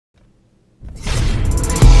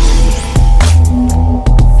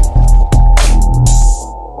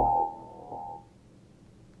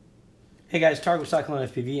Hey guys, Tarek with Cyclone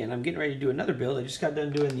FPV, and I'm getting ready to do another build. I just got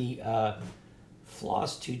done doing the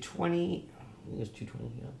Floss 220, I think it was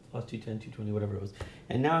 220, yeah, Floss 210, 220, whatever it was.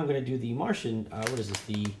 And now I'm going to do the Martian, what is this,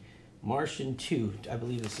 the Martian2, I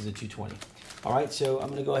believe this is a 220. All right, so I'm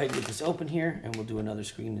going to go ahead and get this open here, and we'll do another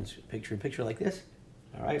screen and picture like this.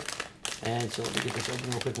 All right, and so let me get this open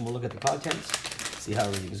real quick, and we'll look at the contents, see how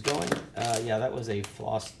everything is going. Yeah, that was a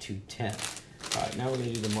Floss 210. All right, now we're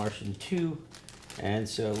going to do the Martian2. And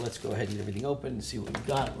so let's go ahead and get everything open and see what we've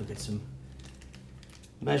got. Look at some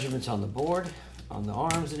measurements on the board, on the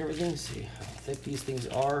arms and everything. See how thick these things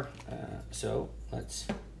are. So let's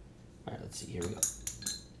see, here we go.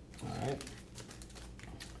 All right.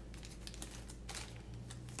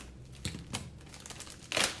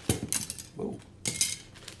 Whoa. All right,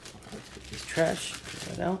 let's get this trash,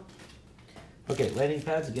 get that out. Okay, landing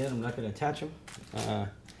pads, again, I'm not gonna attach them.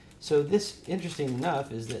 So this, interesting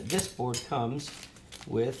enough, is that this board comes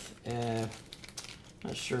with,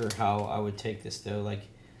 not sure how I would take this though, like,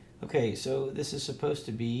 okay, so this is supposed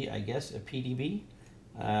to be, I guess, a PDB,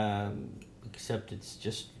 except it's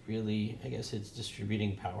just really, I guess it's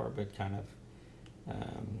distributing power, but kind of,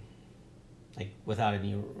 like without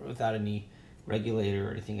any regulator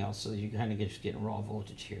or anything else, so you kind of just get raw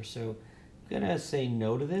voltage here. So I'm gonna say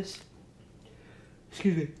no to this.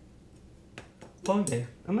 Excuse me. Long day.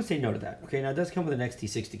 I'm gonna say no to that. Okay, now it does come with an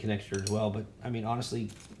XT60 connector as well, but I mean, honestly,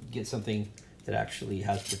 get something that actually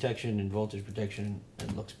has protection and voltage protection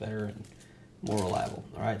and looks better and more reliable.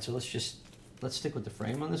 All right, so let's stick with the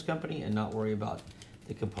frame on this company and not worry about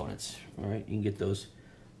the components. All right, you can get those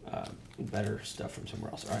better stuff from somewhere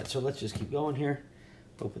else. All right, so let's just keep going here.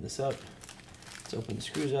 Open this up. Let's open the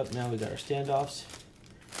screws up. Now we got our standoffs.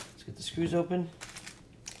 Let's get the screws open.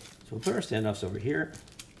 So we'll put our standoffs over here.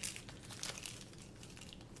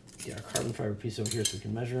 Get our carbon fiber piece over here so we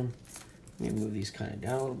can measure them. Let me move these kind of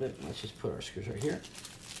down a little bit. Let's just put our screws right here.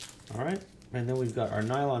 All right, and then we've got our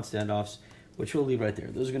nylon standoffs, which we'll leave right there.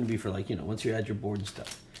 Those are gonna be for, like, you know, once you add your board and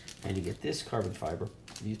stuff. And you get this carbon fiber,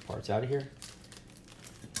 these parts out of here.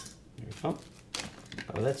 There we go.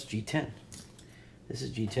 Oh, that's G10. This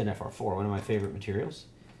is G10 FR4, one of my favorite materials.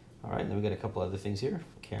 All right, and then we got a couple other things here.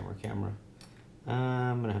 Camera.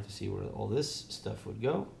 I'm gonna have to see where all this stuff would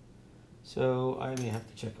go. So I may have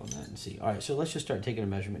to check on that and see. All right, so let's just start taking a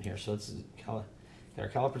measurement here. So let's get our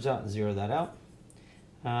calipers out and zero that out.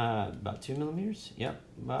 About 2 millimeters. Yep,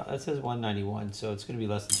 that says 191, so it's going to be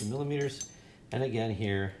less than 2 millimeters. And again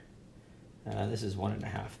here, this is 1.5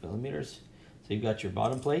 millimeters. So you've got your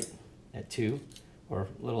bottom plate at 2, or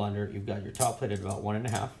a little under. You've got your top plate at about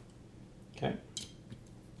 1.5. Okay.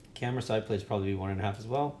 Camera side plate is probably 1.5 as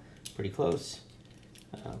well. Pretty close.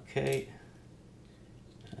 Okay.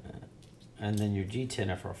 And then your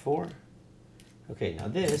G10 FR4. Okay, now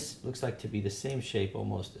this looks like to be the same shape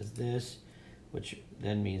almost as this, which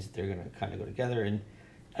then means that they're gonna kind of go together. And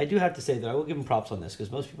I do have to say that I will give them props on this,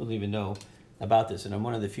 because most people don't even know about this, and I'm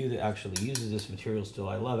one of the few that actually uses this material still.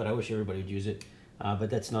 I love it. I wish everybody would use it, but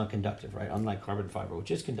that's not conductive, right? Unlike carbon fiber, which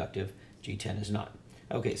is conductive, G10 is not.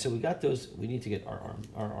 Okay, so we got those. We need to get our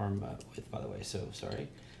arm width, by the way, so sorry.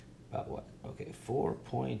 About what? Okay,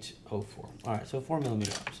 4.04. All right, so 4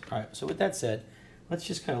 millimeter arms. All right, so with that said, let's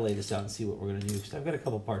just kind of lay this out and see what we're going to do, because I've got a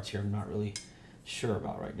couple parts here I'm not really sure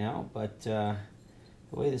about right now, but the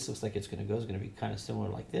way this looks like it's going to go is going to be kind of similar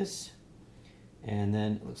like this. And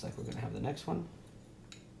then it looks like we're going to have the next one.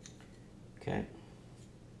 Okay.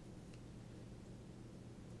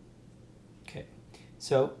 Okay,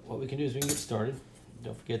 so what we can do is we can get started.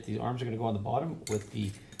 Don't forget the arms are going to go on the bottom with the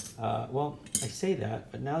well, I say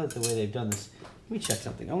that, but now that the way they've done this, let me check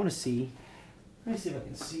something. Let me see if I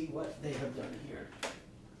can see what they have done here.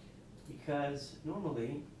 Because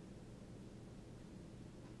normally,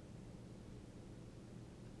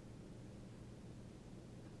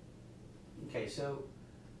 okay, so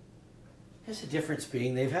there's a difference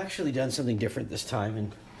being they've actually done something different this time,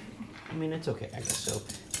 and I mean, it's okay, I guess. So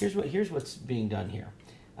here's what's being done here.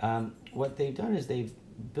 What they've done is they've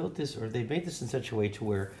built this, or they've made this in such a way to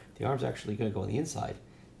where the arm's actually going to go on the inside,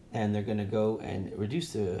 and they're going to go and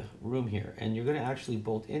reduce the room here, and you're going to actually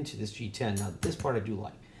bolt into this G10. Now this part I do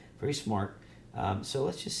like, very smart. So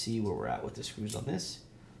let's just see where we're at with the screws on this.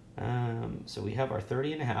 So we have our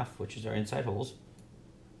 30.5, which is our inside holes,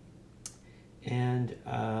 and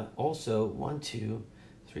also 1, 2,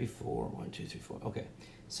 3, 4, 1, 2, 3, 4. Okay,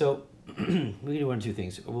 so we can do one of two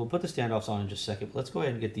things. We'll put the standoffs on in just a second, but let's go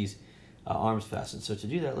ahead and get these arms fastened. So to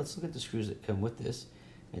do that, let's look at the screws that come with this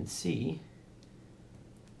and see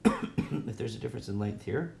if there's a difference in length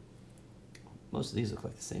here. Most of these look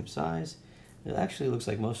like the same size. It actually looks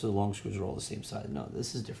like most of the long screws are all the same size. No,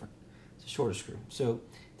 this is different. It's a shorter screw. So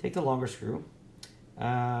take the longer screw.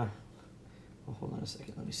 Well, hold on a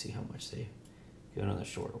second. Let me see how much they go on the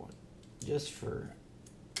shorter one. Just for,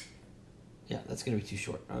 yeah, that's going to be too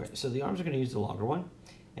short. All right, so the arms are going to use the longer one.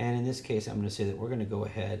 And in this case, I'm going to say that we're going to go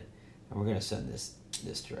ahead and we're going to send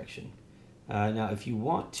this direction. Now, if you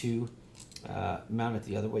want to mount it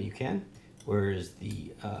the other way, you can. Whereas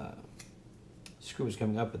the screw is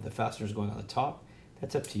coming up and the fastener is going on the top.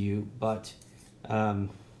 That's up to you, but I'm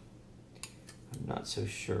not so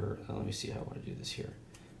sure. Let me see how I want to do this here.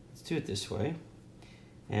 Let's do it this way.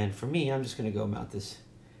 And for me, I'm just going to go mount this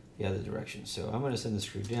the other direction. So I'm going to send the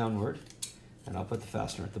screw downward, and I'll put the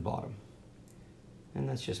fastener at the bottom. And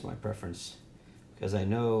that's just my preference, because I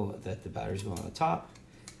know that the battery's going on the top,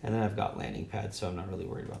 and then I've got landing pads, so I'm not really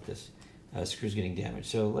worried about this screws getting damaged.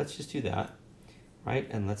 So let's just do that, right?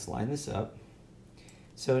 And let's line this up.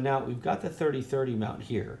 So now we've got the 30-30 mount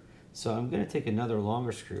here. So I'm going to take another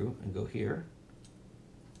longer screw and go here.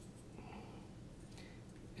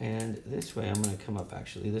 And this way I'm going to come up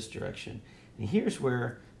actually this direction. And here's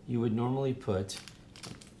where you would normally put,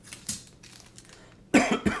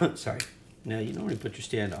 sorry. Now you normally put your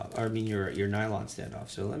standoff, or I mean your nylon standoff.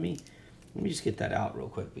 So let me just get that out real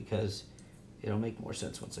quick, because it'll make more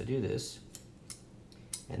sense once I do this.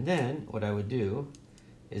 And then what I would do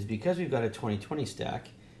is, because we've got a 20-20 stack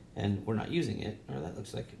and we're not using it, or that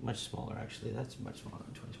looks like much smaller actually. That's much smaller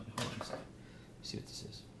than 20-20. Hold on a second. Let's see what this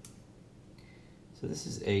is. So this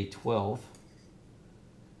is a 12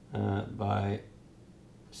 by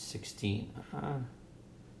 16.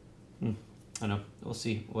 I know, we'll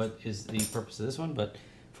see what is the purpose of this one, but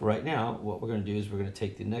for right now, what we're going to do is we're going to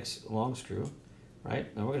take the next long screw, right,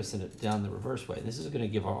 and we're going to send it down the reverse way. This is going to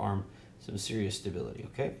give our arm some serious stability,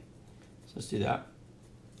 okay? So let's do that.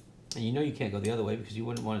 And you know you can't go the other way, because you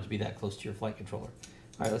wouldn't want it to be that close to your flight controller.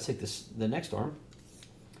 All right, let's take the next arm,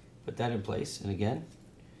 put that in place, and again,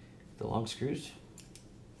 the long screws,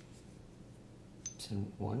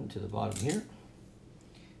 send one to the bottom here,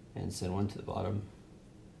 and send one to the bottom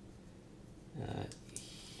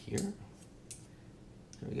here.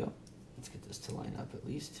 There we go. Let's get this to line up at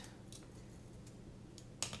least.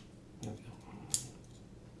 There we go.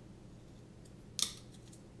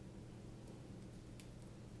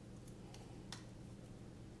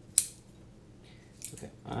 Okay,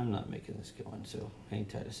 I'm not making this going, so hang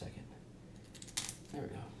tight a second. There we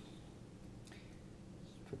go.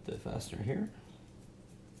 Let's put the fastener here.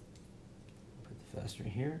 Put the fastener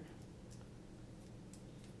here.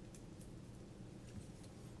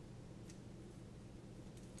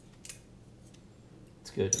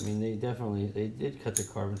 Good. I mean, they did cut the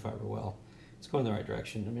carbon fiber well. It's going the right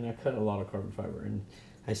direction. I mean, I cut a lot of carbon fiber, and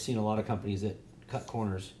I've seen a lot of companies that cut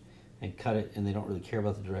corners and cut it, and they don't really care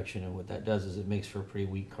about the direction, and what that does is it makes for a pretty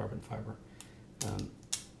weak carbon fiber.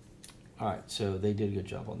 All right, so they did a good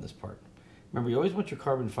job on this part. Remember, you always want your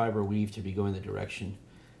carbon fiber weave to be going the direction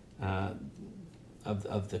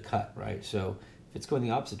of the cut, right? So if it's going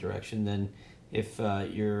the opposite direction, then if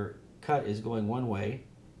your cut is going one way,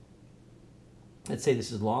 let's say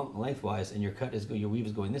this is lengthwise, and your weave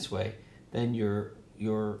is going this way, then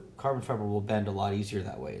your carbon fiber will bend a lot easier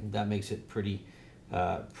that way, and that makes it pretty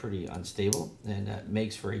unstable, and that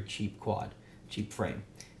makes for a cheap frame.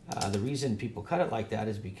 The reason people cut it like that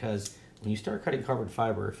is because when you start cutting carbon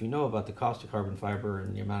fiber, if you know about the cost of carbon fiber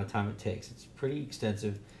and the amount of time it takes, it's pretty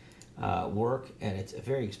extensive work, and it's a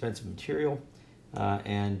very expensive material.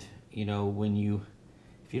 And you know,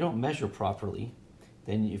 if you don't measure properly,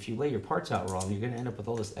 then if you lay your parts out wrong, you're going to end up with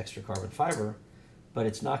all this extra carbon fiber, but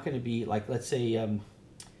it's not going to be like, let's say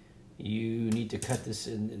you need to cut this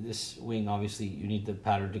in this wing. Obviously, you need the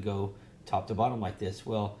pattern to go top to bottom like this.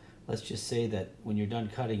 Well, let's just say that when you're done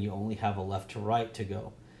cutting, you only have a left to right to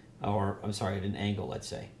go, or I'm sorry, at an angle, let's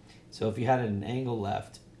say. So if you had an angle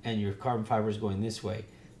left and your carbon fiber is going this way,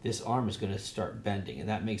 this arm is going to start bending, and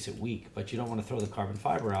that makes it weak, but you don't want to throw the carbon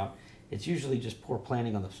fiber out. It's usually just poor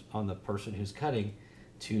planning on the person who's cutting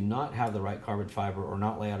to not have the right carbon fiber or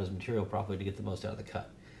not lay out his material properly to get the most out of the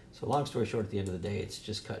cut. So long story short, at the end of the day, it's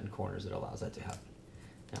just cutting corners that allows that to happen.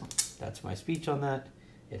 Now, that's my speech on that.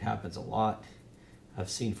 It happens a lot. I've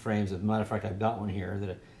seen frames. As a matter of fact, I've got one here that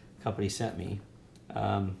a company sent me.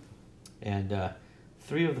 And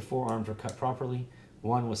 3 of the 4 arms were cut properly.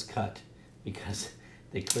 1 was cut because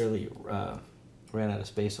they clearly ran out of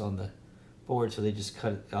space on the board, so they just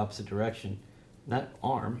cut it the opposite direction. And that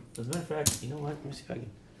arm, as a matter of fact, you know what? Let me see if I can.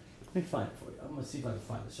 Let me find it for you. I'm going to see if I can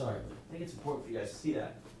find it. Sorry, but I think it's important for you guys to see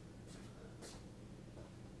that.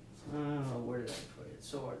 Where did I put it? It's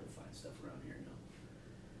so hard to find stuff around here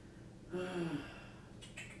now.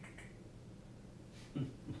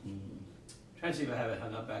 Trying to see if I have it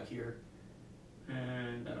hung up back here.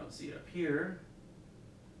 And I don't don't see it up here.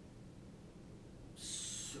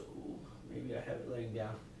 So maybe I have it laying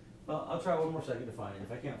down. Well, I'll try one more second to find it.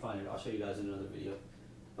 If I can't find it, I'll show you guys in another video.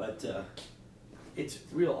 But it's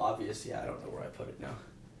real obvious. Yeah, I don't know where I put it now.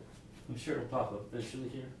 I'm sure it'll pop up eventually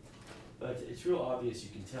here. But it's real obvious. You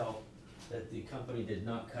can tell that the company did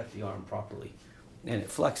not cut the arm properly. And it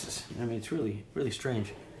flexes. I mean, it's really, really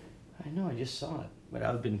strange. I know, I just saw it. But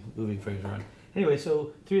I've been moving frames around. Anyway,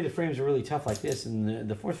 so 3 of the frames are really tough like this. And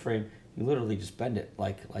the 4th frame, you literally just bend it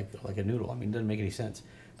like a noodle. I mean, it doesn't make any sense.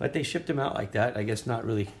 But they shipped them out like that. I guess not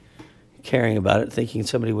really caring about it, thinking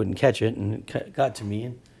somebody wouldn't catch it. And it got to me.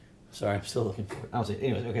 And sorry, I'm still looking for it. I'll say it.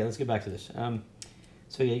 Anyways, okay, let's get back to this.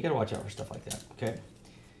 So yeah, you got to watch out for stuff like that, okay?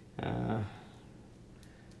 All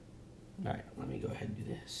right, let me go ahead and do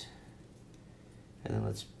this. And then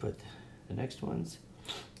let's put the next ones.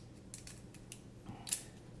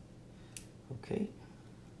 Okay.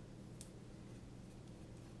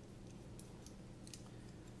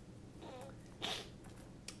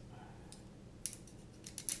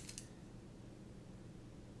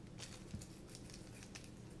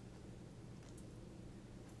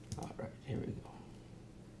 All right, here we go.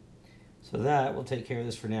 So that will take care of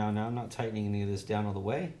this for now. Now I'm not tightening any of this down all the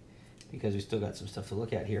way because we still got some stuff to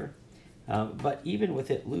look at here. But even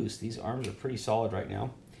with it loose, these arms are pretty solid right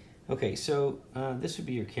now. Okay, so this would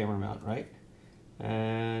be your camera mount, right?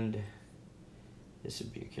 And this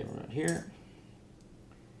would be your camera mount here.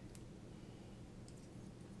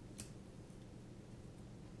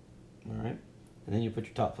 All right, and then you put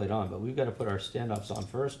your top plate on, but we've got to put our standoffs on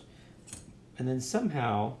first. And then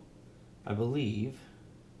somehow, I believe,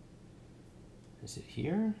 is it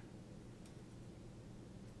here?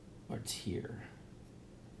 Or it's here?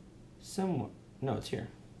 Somewhere, no, it's here.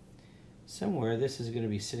 Somewhere this is going to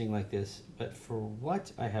be sitting like this, but for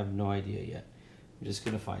what, I have no idea yet. I'm just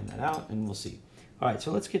going to find that out and we'll see. All right,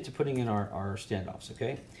 so let's get to putting in our standoffs,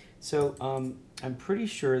 okay? So I'm pretty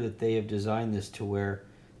sure that they have designed this to where,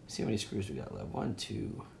 let's see how many screws we got left. 1,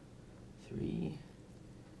 2, 3,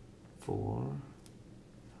 4,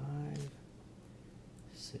 5,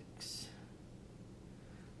 6.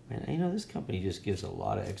 Man, you know, this company just gives a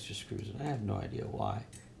lot of extra screws, and I have no idea why.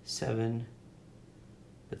 7,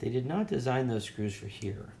 but they did not design those screws for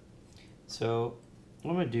here. So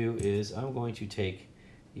what I'm going to do is I'm going to take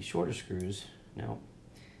these shorter screws. Now,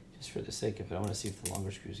 just for the sake of it, I want to see if the longer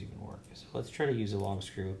screws even work. So let's try to use a long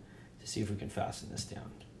screw to see if we can fasten this down.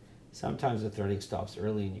 Sometimes the threading stops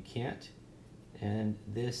early and you can't, and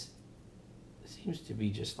this seems to be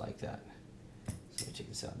just like that. So let me check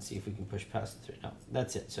this out and see if we can push past the thread. No,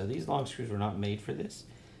 that's it. So these long screws were not made for this.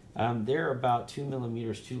 They're about 2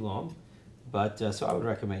 millimeters too long, but so I would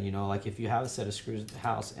recommend, you know, like if you have a set of screws at the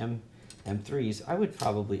house, M3s, I would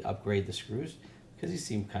probably upgrade the screws because these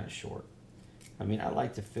seem kind of short. I mean, I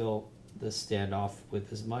like to fill the standoff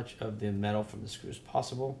with as much of the metal from the screw as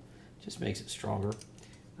possible. Just makes it stronger,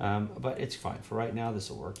 but it's fine. For right now, this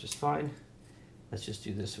will work just fine. Let's just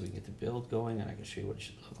do this so we can get the build going and I can show you what it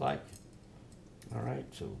should look like. All right,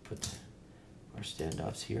 so we'll put our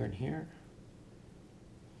standoffs here and here.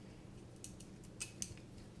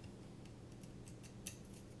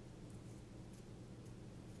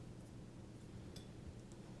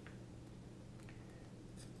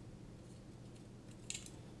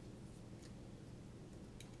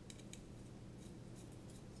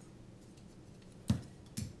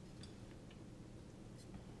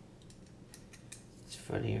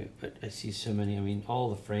 Funny, but I see so many. I mean, all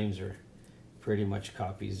the frames are pretty much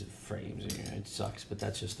copies of frames. You know, it sucks, but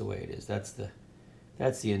that's just the way it is. That's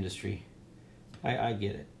the industry. I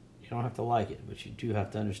get it. You don't have to like it, but you do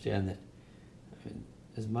have to understand that. I mean,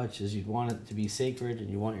 as much as you'd want it to be sacred and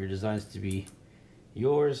you want your designs to be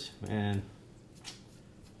yours, man,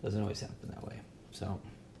 it doesn't always happen that way. So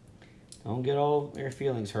don't get all your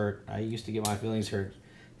feelings hurt. I used to get my feelings hurt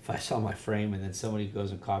if I saw my frame and then somebody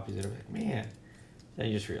goes and copies it. I'm like, man. Then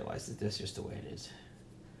you just realize that that's just the way it is.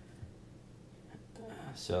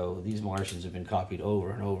 So these Martians have been copied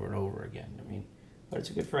over and over and over again. I mean, but it's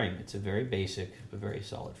a good frame. It's a very basic, but very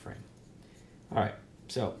solid frame. All right,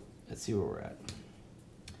 so let's see where we're at.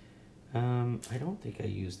 I don't think I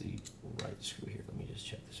used the right screw here. Let me just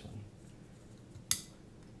check this one.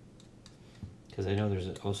 Because I know there's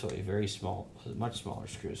also a very small, much smaller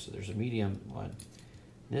screw. So there's a medium one.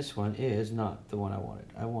 This one is not the one I wanted.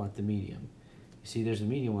 I want the medium. You see, there's a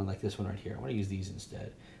medium one like this one right here. I want to use these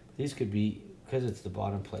instead. These could be, because it's the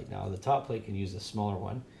bottom plate now, the top plate can use the smaller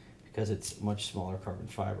one because it's much smaller carbon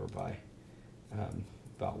fiber by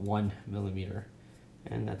about 1 millimeter.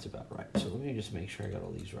 And that's about right. So let me just make sure I got all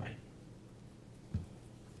these right.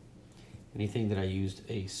 Anything that I used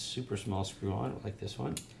a super small screw on, like this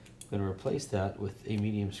one, I'm going to replace that with a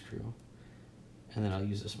medium screw, and then I'll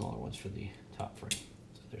use the smaller ones for the top frame.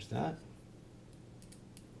 So there's that.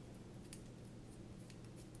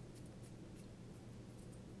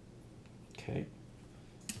 Okay.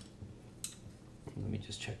 Let me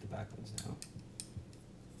just check the back ones now.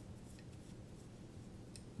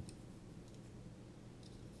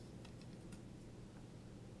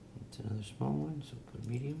 It's another small one, so put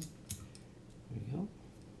medium. There we go.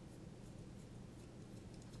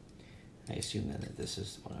 I assume then that this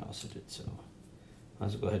is the one I also did, so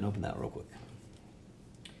let's go ahead and open that real quick.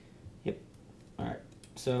 Yep. All right.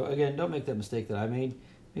 So again, don't make that mistake that I made.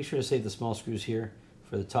 Make sure to save the small screws here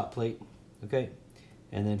for the top plate, okay?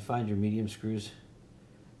 And then find your medium screws.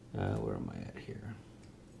 Where am I at here?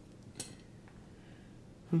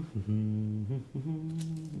 Let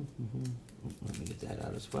me get that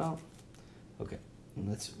out as well. Okay, and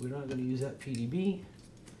we're not going to use that PDB,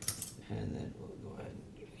 and then we'll go ahead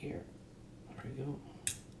and do it here. There we go.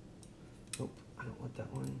 Nope, I don't want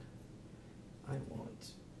that one. I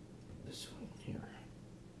want this one here.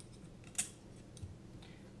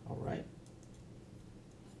 All right.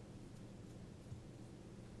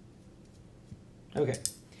 Okay,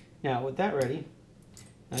 now with that ready,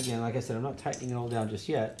 again, like I said, I'm not tightening it all down just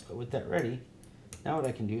yet, but with that ready, now what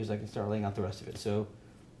I can do is I can start laying out the rest of it. So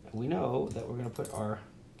we know that we're going to put our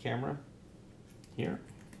camera here,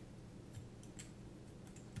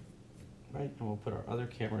 right? And we'll put our other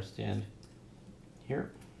camera stand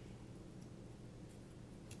here.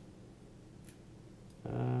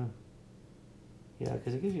 Yeah,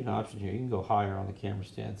 because it gives you an option here. You can go higher on the camera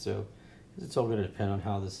stand, so it's all going to depend on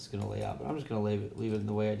how this is going to lay out. But I'm just going to leave it in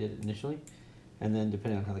the way I did it initially, and then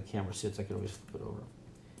depending on how the camera sits, I can always flip it over.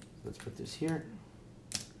 So let's put this here.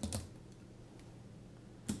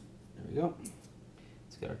 There we go.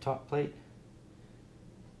 Let's get our top plate.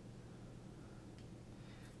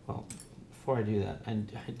 Well, before I do that, I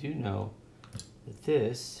do know that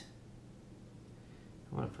this,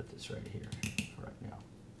 I want to put this right here for right now.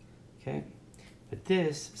 Okay. But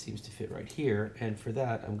this seems to fit right here, and for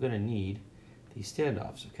that I'm going to need these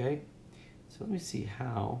standoffs, okay? So let me see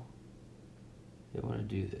how they want to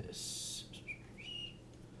do this.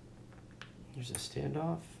 There's a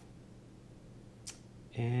standoff,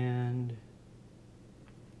 and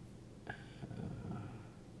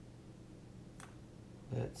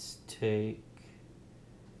let's take,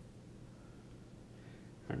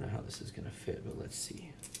 I don't know how this is going to fit, but let's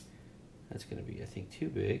see. That's going to be, I think, too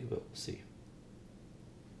big, but we'll see.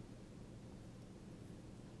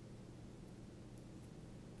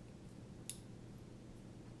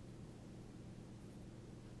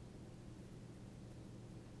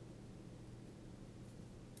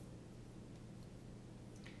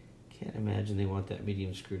 Can't imagine they want that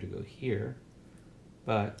medium screw to go here,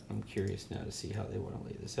 but I'm curious now to see how they want to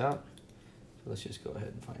lay this out. So let's just go ahead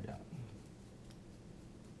and find out.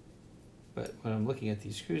 But when I'm looking at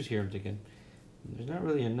these screws here, I'm thinking, there's not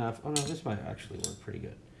really enough. Oh no, this might actually work pretty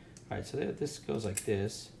good. All right, so this goes like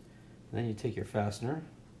this, and then you take your fastener,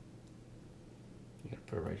 you gotta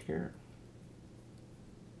put it right here.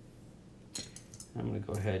 I'm gonna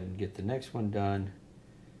go ahead and get the next one done,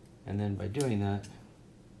 and then by doing that,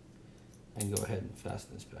 I can go ahead and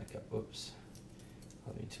fasten this back up. Whoops.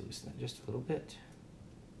 I'll need to loosen that just a little bit.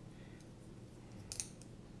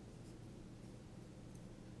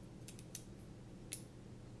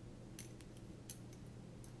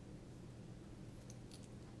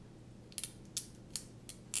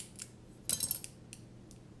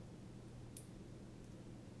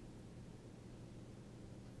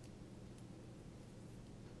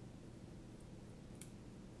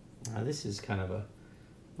 This is kind of a,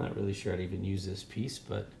 I'm not really sure I'd even use this piece,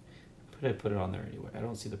 but I put it on there anyway. I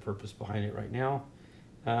don't see the purpose behind it right now.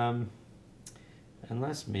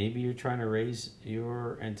 Unless maybe you're trying to raise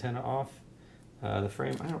your antenna off the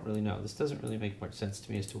frame. I don't really know. This doesn't really make much sense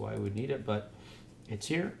to me as to why I would need it, but it's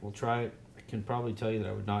here. We'll try it. I can probably tell you that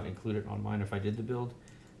I would not include it on mine if I did the build,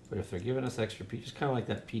 but if they're giving us extra pieces, kind of like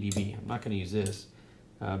that PDB, I'm not going to use this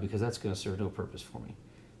because that's going to serve no purpose for me.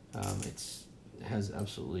 It has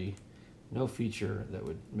absolutely no feature that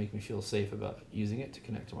would make me feel safe about using it to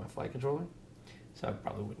connect to my flight controller, so I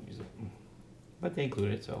probably wouldn't use it. But they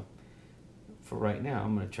include it, so for right now,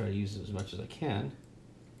 I'm going to try to use it as much as I can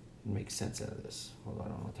and make sense out of this. Although I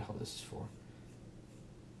don't know what the hell this is for.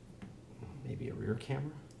 Maybe a rear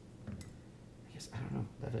camera? I guess, I don't know.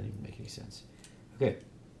 That doesn't even make any sense. Okay,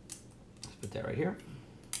 let's put that right here.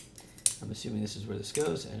 I'm assuming this is where this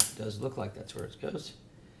goes, and it does look like that's where it goes.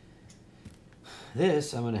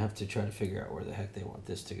 This, I'm going to have to try to figure out where the heck they want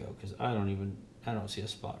this to go, because I don't see a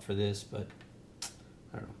spot for this, but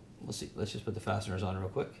I don't know. We'll see. Let's just put the fasteners on real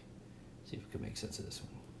quick, See if we can make sense of this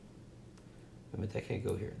one. Wait a minute, that can't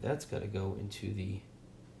go here. That's got to go into the,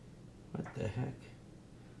 what the heck?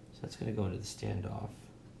 So that's going to go into the standoff.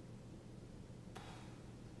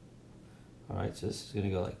 All right, so this is going to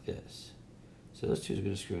go like this. So those two are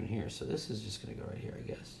going to screw in here. So this is just going to go right here, I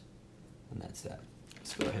guess. And that's that.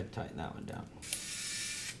 Let's go ahead and tighten that one down.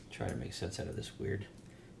 Try to make sense out of this weird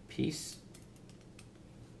piece.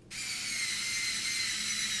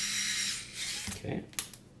 Okay.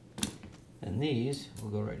 And these will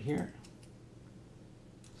go right here.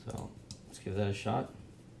 So let's give that a shot.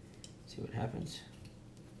 See what happens.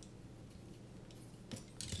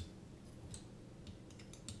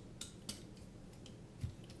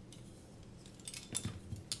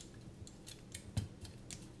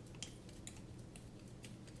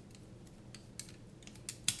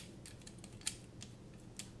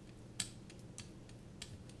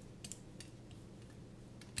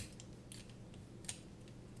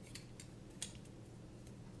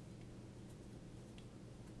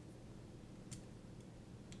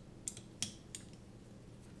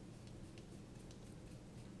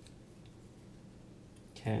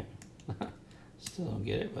 Okay, still don't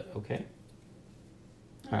get it, but okay.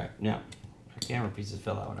 All right, now, our camera pieces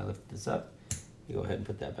fell out when I lifted this up. You go ahead and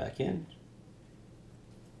put that back in.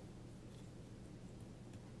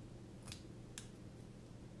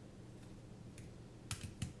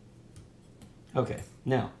 Okay,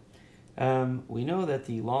 now, we know that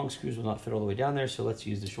the long screws will not fit all the way down there, so let's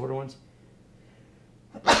use the shorter ones.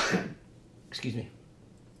 Excuse me.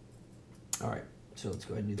 All right, so let's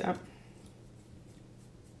go ahead and do that.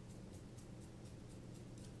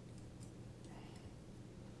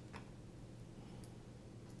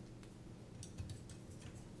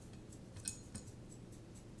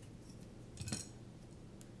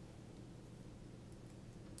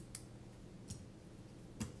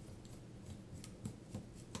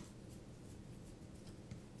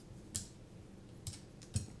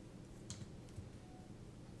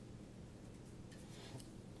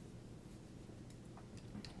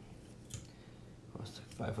 It's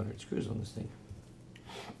like 500 screws on this thing.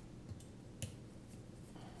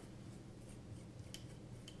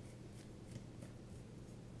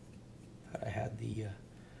 I had the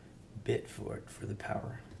bit for it, for the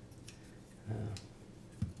power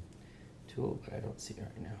tool, but I don't see it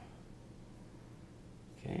right now.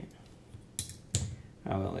 Okay.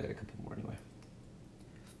 Oh, we only got a couple more anyway.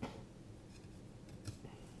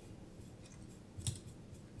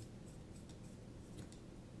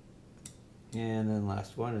 And then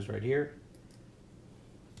last one is right here.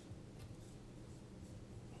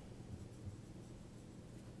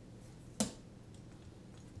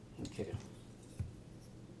 Okay.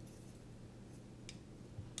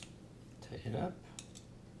 Tighten it up.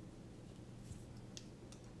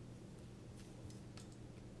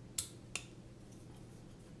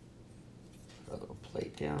 Put a little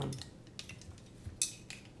plate down.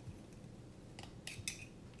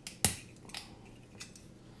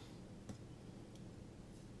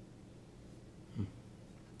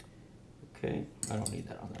 Okay, I don't need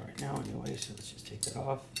that on there right now anyway, so let's just take that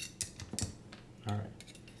off. All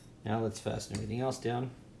right, now let's fasten everything else down.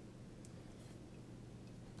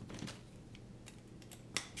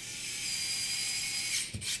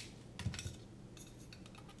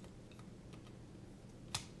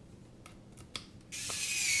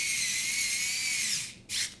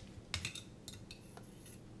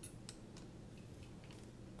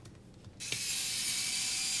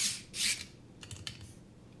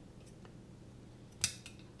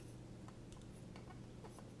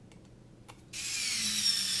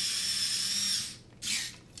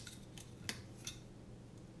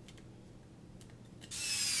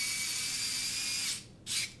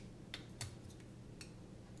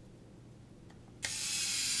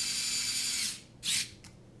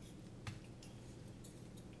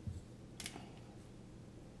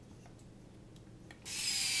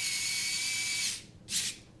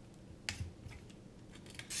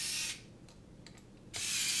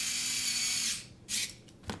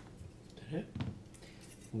 It.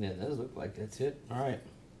 Yeah, it does look like that's it. All right.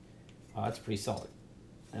 Oh, that's pretty solid.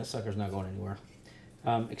 That sucker's not going anywhere.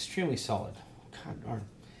 Extremely solid. God darn.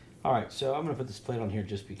 All right, so I'm going to put this plate on here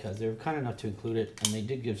just because they were kind enough to include it, and they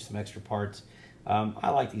did give some extra parts.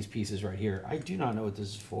 I like these pieces right here. I do not know what this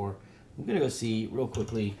is for. I'm going to go see real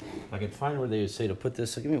quickly if I can find where they would say to put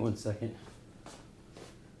this. So give me 1 second.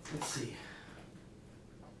 Let's see.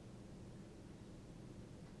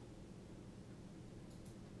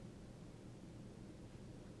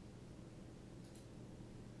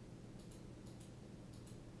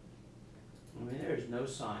 I mean, there's no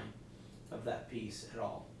sign of that piece at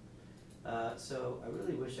all. So I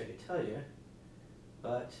really wish I could tell you,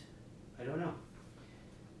 but I don't know.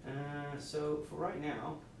 So for right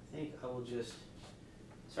now, I think I will just,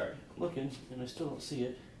 sorry, I'm looking and I still don't see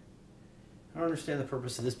it. I don't understand the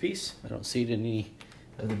purpose of this piece. I don't see it in any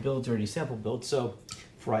of the builds or any sample builds. So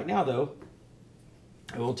for right now though,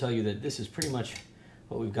 I will tell you that this is pretty much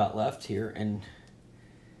what we've got left here. And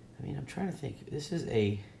I mean, I'm trying to think, this is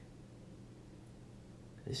a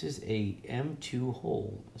M2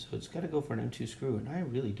 hole. So it's got to go for an M2 screw. And I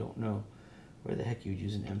really don't know where the heck you would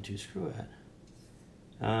use an M2 screw at.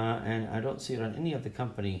 And I don't see it on any of the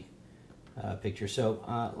company picture.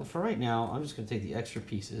 So for right now, I'm just going to take the extra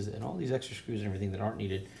pieces and all these extra screws and everything that aren't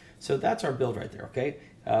needed. So that's our build right there, okay?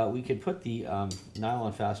 We could put the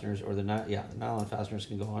nylon fasteners, or the nylon fasteners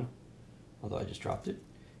can go on, although I just dropped it.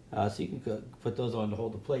 So you can put those on to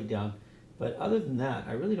hold the plate down. But other than that,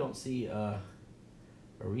 I really don't see a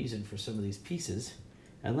reason for some of these pieces,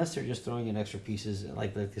 unless they're just throwing in extra pieces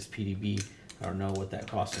like this PDB. I don't know what that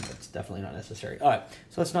costs them, but it's definitely not necessary. All right,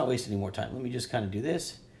 so let's not waste any more time. Let me just kind of do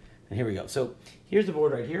this, and here we go. So here's the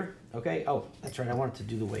board right here, okay? Oh, that's right, I wanted to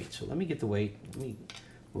do the weight. So let me get the weight. Let me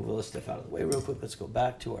move all this stuff out of the way real quick. Let's go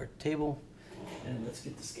back to our table, and let's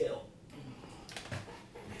get the scale.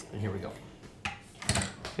 And here we go.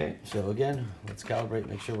 Okay, so again, let's calibrate,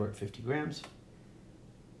 make sure we're at 50 grams.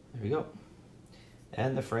 There we go.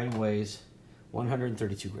 And the frame weighs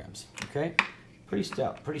 132 grams, okay? Pretty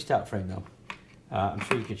stout frame though. I'm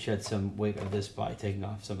sure you could shed some weight of this by taking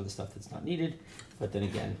off some of the stuff that's not needed, but then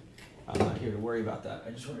again, I'm not here to worry about that. I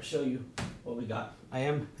just want to show you what we got. I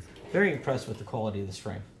am very impressed with the quality of this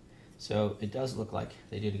frame. So it does look like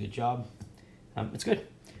they did a good job. It's good.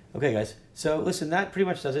 Okay guys, so listen, that pretty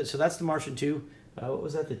much does it. So that's the Martian2. What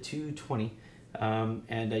was that, the 220?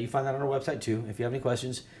 And you find that on our website too. If you have any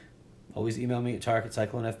questions, always email me at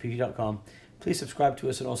Tarek@CycloneFPV.com. Please subscribe to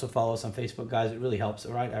us and also follow us on Facebook, guys. It really helps,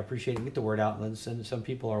 all right? I appreciate it. Get the word out and send some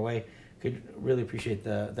people our way. Could really appreciate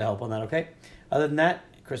the help on that, okay? Other than that,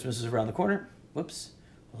 Christmas is around the corner. Whoops,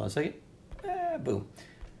 hold on a second. Boom.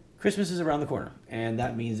 Christmas is around the corner, and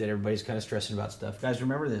that means that everybody's kind of stressing about stuff. Guys,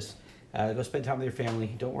 remember this. Go spend time with your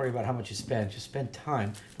family. Don't worry about how much you spend. Just spend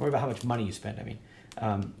time. Don't worry about how much money you spend. I mean,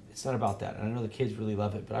 it's not about that. And I know the kids really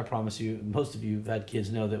love it, but I promise you, most of you who've had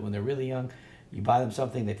kids know that when they're really young, you buy them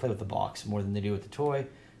something, they play with the box more than they do with the toy.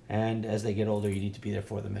 And as they get older, you need to be there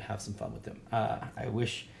for them and have some fun with them. I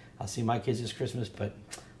wish I'll see my kids this Christmas, but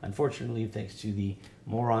unfortunately, thanks to the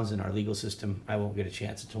morons in our legal system, I won't get a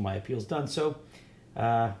chance until my appeal's done. So,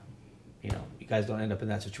 you know, you guys don't end up in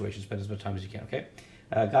that situation. Spend as much time as you can, okay?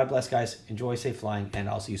 God bless, guys. Enjoy, safe flying, and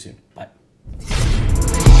I'll see you soon. Bye.